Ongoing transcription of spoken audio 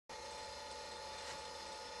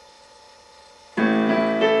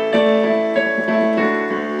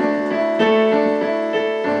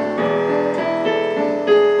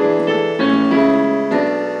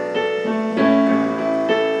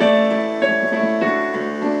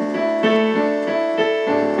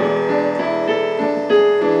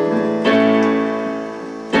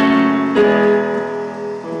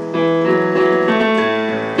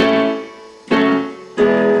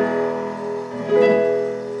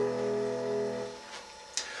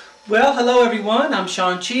Well, hello everyone. I'm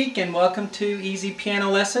Sean Cheek and welcome to Easy Piano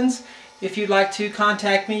Lessons. If you'd like to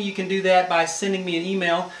contact me, you can do that by sending me an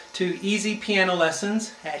email to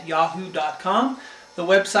easypianolessons@yahoo.com. The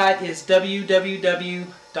website is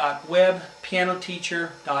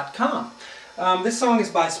www.webpianoteacher.com. This song is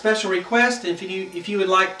by special request. If you would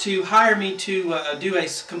like to hire me to do a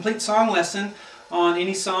complete song lesson on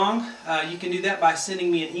any song, you can do that by sending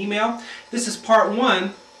me an email. This is part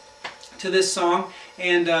one to this song,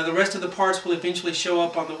 and the rest of the parts will eventually show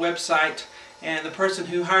up on the website. And the person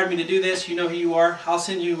who hired me to do this, you know who you are. I'll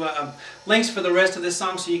send you links for the rest of this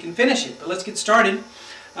song so you can finish it. But let's get started.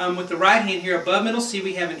 With the right hand here above middle C,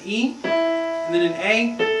 we have an E, and then an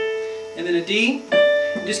A, and then a D.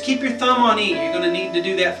 And just keep your thumb on E. You're going to need to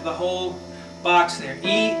do that for the whole box there.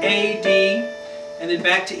 E, A, D, and then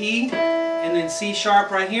back to E, and then C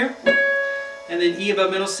sharp right here, and then E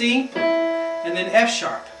above middle C, and then F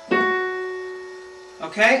sharp.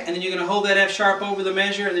 Okay, and then you're going to hold that F sharp over the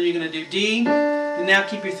measure, and then you're going to do D, and now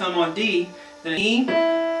keep your thumb on D, then an E,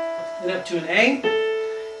 then up to an A,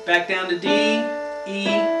 back down to D, E,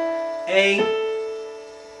 A,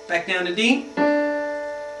 back down to D,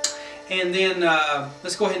 and then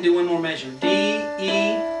let's go ahead and do one more measure. D,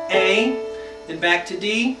 E, A, then back to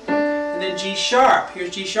D, and then G sharp. Here's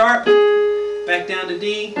G sharp, back down to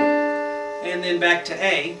D, and then back to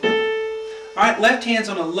A. Alright, left hand's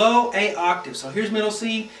on a low A octave. So here's middle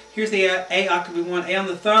C, here's the A octave we want. A on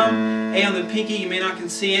the thumb, A on the pinky. You may not can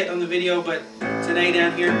see it on the video, but it's an A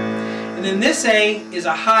down here. And then this A is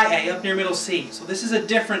a high A up near middle C. So this is a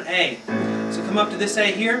different A. So come up to this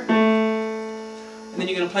A here, and then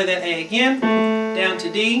you're going to play that A again, down to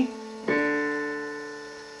D.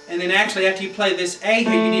 And then actually after you play this A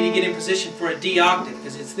here, you need to get in position for a D octave,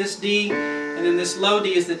 because it's this D, and then this low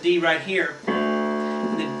D is the D right here.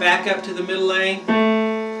 And then back up to the middle A,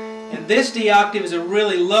 and this D octave is a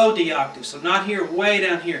really low D octave, so not here, way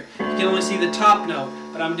down here. You can only see the top note,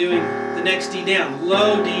 but I'm doing the next D down,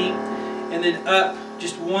 low D, and then up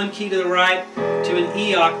just one key to the right to an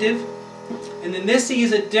E octave, and then this E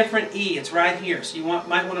is a different E, it's right here, so you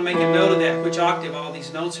might want to make a note of that, which octave all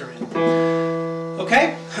these notes are in.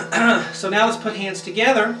 Okay, so now let's put hands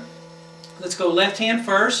together. Let's go left hand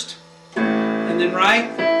first, and then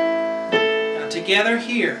right. Together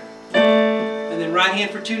here, and then right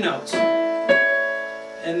hand for two notes,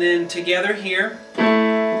 and then together here,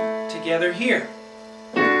 together here,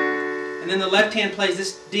 and then the left hand plays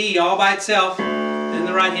this D all by itself, then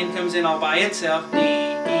the right hand comes in all by itself, D, E,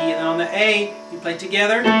 and then on the A you play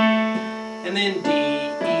together, and then D, E,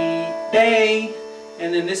 A,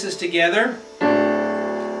 and then this is together,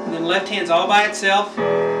 and then left hand's all by itself,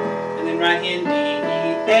 and then right hand D, E,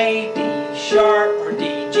 A, D sharp, or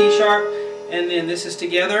D, G sharp, and then this is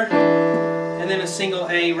together, and then a single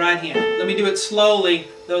A right hand. Let me do it slowly,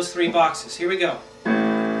 those three boxes. Here we go.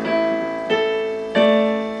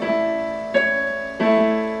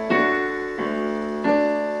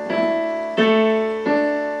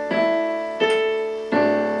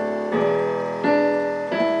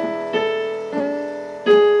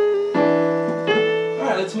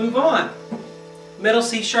 Alright, let's move on. Middle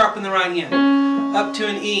C sharp in the right hand, up to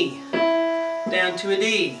an E, down to a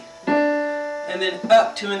D, and then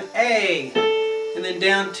up to an A, and then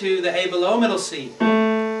down to the A below middle C.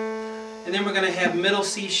 And then we're going to have middle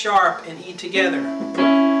C sharp and E together,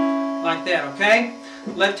 like that, okay?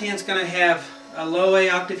 Left hand's going to have a low A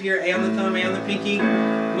octave here, A on the thumb, A on the pinky,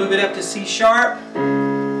 move it up to C sharp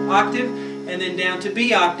octave, and then down to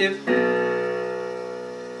B octave.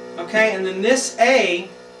 Okay, and then this A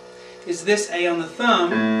is this A on the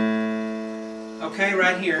thumb, okay,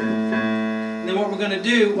 right here. And then what we're going to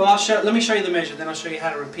do, well, let me show you the measure, then I'll show you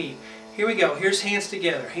how to repeat. Here we go. Here's hands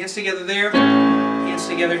together. Hands together there, hands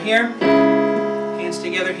together here, hands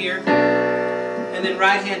together here, and then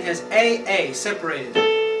right hand has A, separated.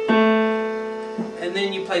 And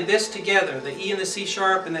then you play this together, the E and the C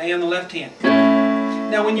sharp and the A on the left hand.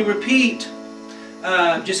 Now when you repeat,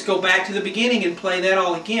 just go back to the beginning and play that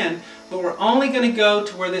all again, but we're only going to go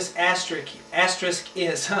to where this asterisk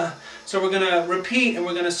is. So we're going to repeat and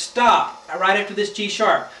we're going to stop right after this G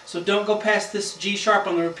sharp. So don't go past this G sharp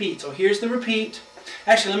on the repeat. So here's the repeat.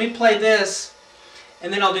 Actually, let me play this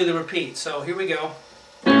and then I'll do the repeat. So here we go.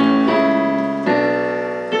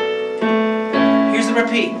 Here's the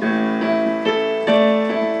repeat.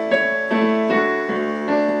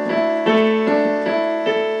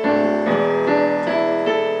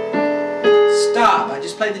 Stop. I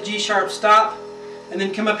just played the G sharp stop, and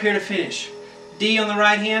then come up here to finish. D on the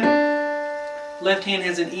right hand, left hand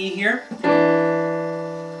has an E here,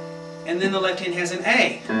 and then the left hand has an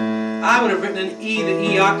A. I would have written an E,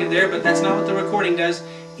 the E octave there, but that's not what the recording does.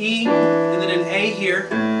 E, and then an A here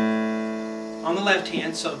on the left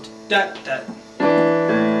hand, so dut dut.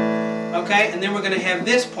 Okay, and then we're going to have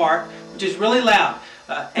this part, which is really loud.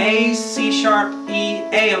 A, C sharp, E,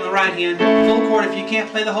 A on the right hand, full chord. If you can't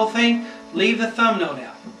play the whole thing, leave the thumb note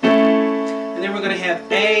out. And then we're going to have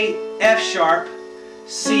A, F sharp,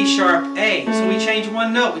 C sharp, A. So we change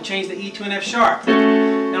one note. We change the E to an F sharp.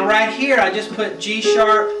 Now right here I just put G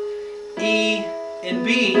sharp, E, and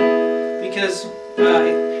B because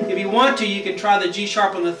if you want to, you can try the G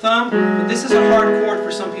sharp on the thumb, but this is a hard chord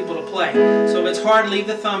for some people to play. So if it's hard, leave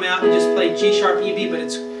the thumb out and just play G sharp, E, B, but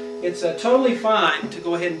it's totally fine to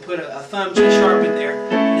go ahead and put a thumb G sharp in there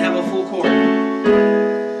and have a full chord.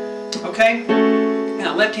 Okay?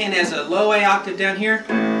 Now left hand has a low A octave down here,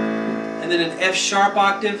 and then an F sharp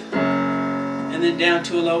octave, and then down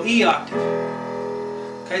to a low E octave.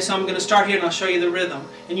 Okay, so I'm going to start here and I'll show you the rhythm.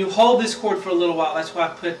 And you hold this chord for a little while. That's why I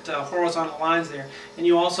put horizontal lines there. And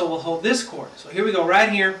you also will hold this chord. So here we go, right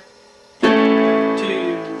here.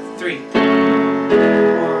 2, 3.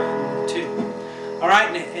 1, 2.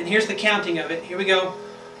 Alright, and here's the counting of it. Here we go.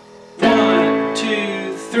 1,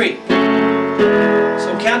 2, 3.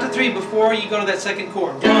 So count to 3 before you go to that second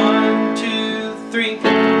chord. 1, 2, 3.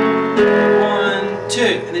 1, 2.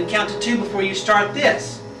 And then count to 2 before you start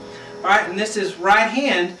this. Alright, and this is right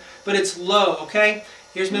hand, but it's low, okay?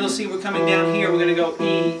 Here's middle C, we're coming down here, we're going to go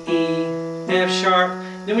E, E, F sharp.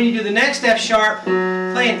 Then when you do the next F sharp,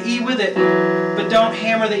 play an E with it, but don't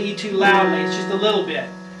hammer the E too loudly, it's just a little bit.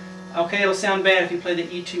 Okay, it'll sound bad if you play the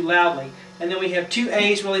E too loudly. And then we have 2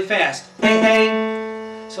 A's really fast.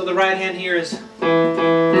 A, A, so the right hand here is... If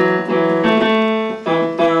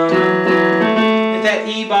that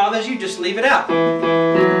E bothers you, just leave it out.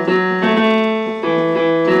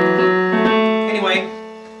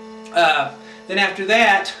 Then after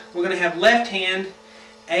that, we're going to have left hand,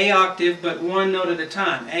 A octave, but one note at a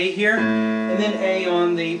time. A here, and then A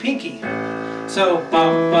on the pinky. So,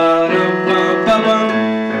 bum ba dum bum ba bum.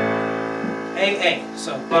 A, A.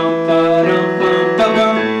 So, bum ba dum bum ba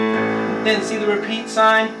bum. Then see the repeat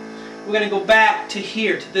sign? We're going to go back to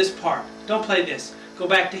here, to this part. Don't play this. Go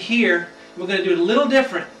back to here. We're going to do it a little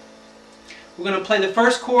different. We're going to play the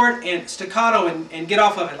first chord and staccato and get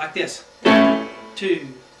off of it like this. 2,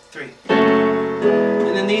 3.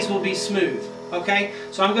 And then these will be smooth. Okay?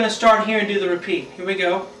 So I'm going to start here and do the repeat. Here we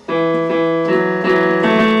go.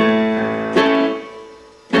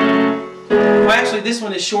 Well, actually, this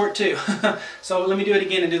one is short too. So let me do it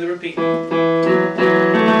again and do the repeat.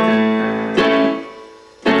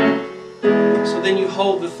 So then you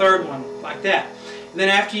hold the third one like that. And then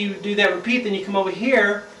after you do that repeat, then you come over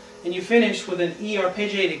here and you finish with an E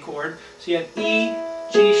arpeggiated chord. So you have E,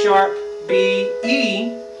 G sharp, B,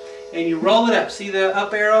 E, and you roll it up. See the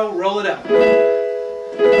up arrow? Roll it up.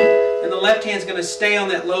 And the left hand's going to stay on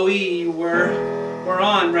that low E you were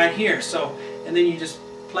on right here. So, and then you just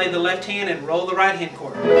play the left hand and roll the right hand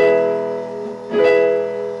chord.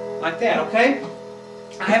 Like that, okay?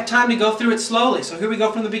 I have time to go through it slowly, so here we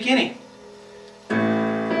go from the beginning.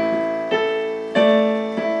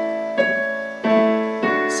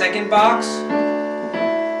 Second box.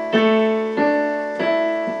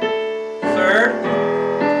 Third.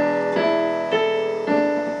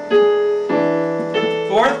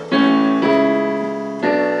 Fourth.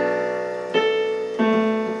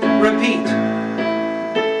 Repeat.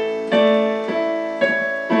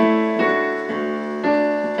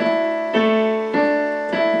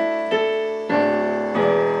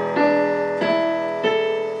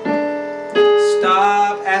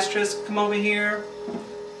 Stop, asterisk, come over here.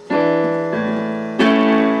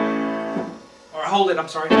 Or hold it, I'm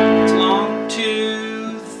sorry. It's long.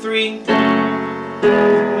 2, 3.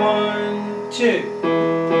 1, 2.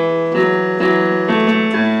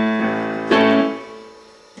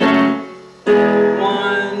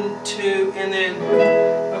 And then,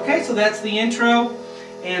 okay, so that's the intro,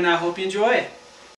 and I hope you enjoy it.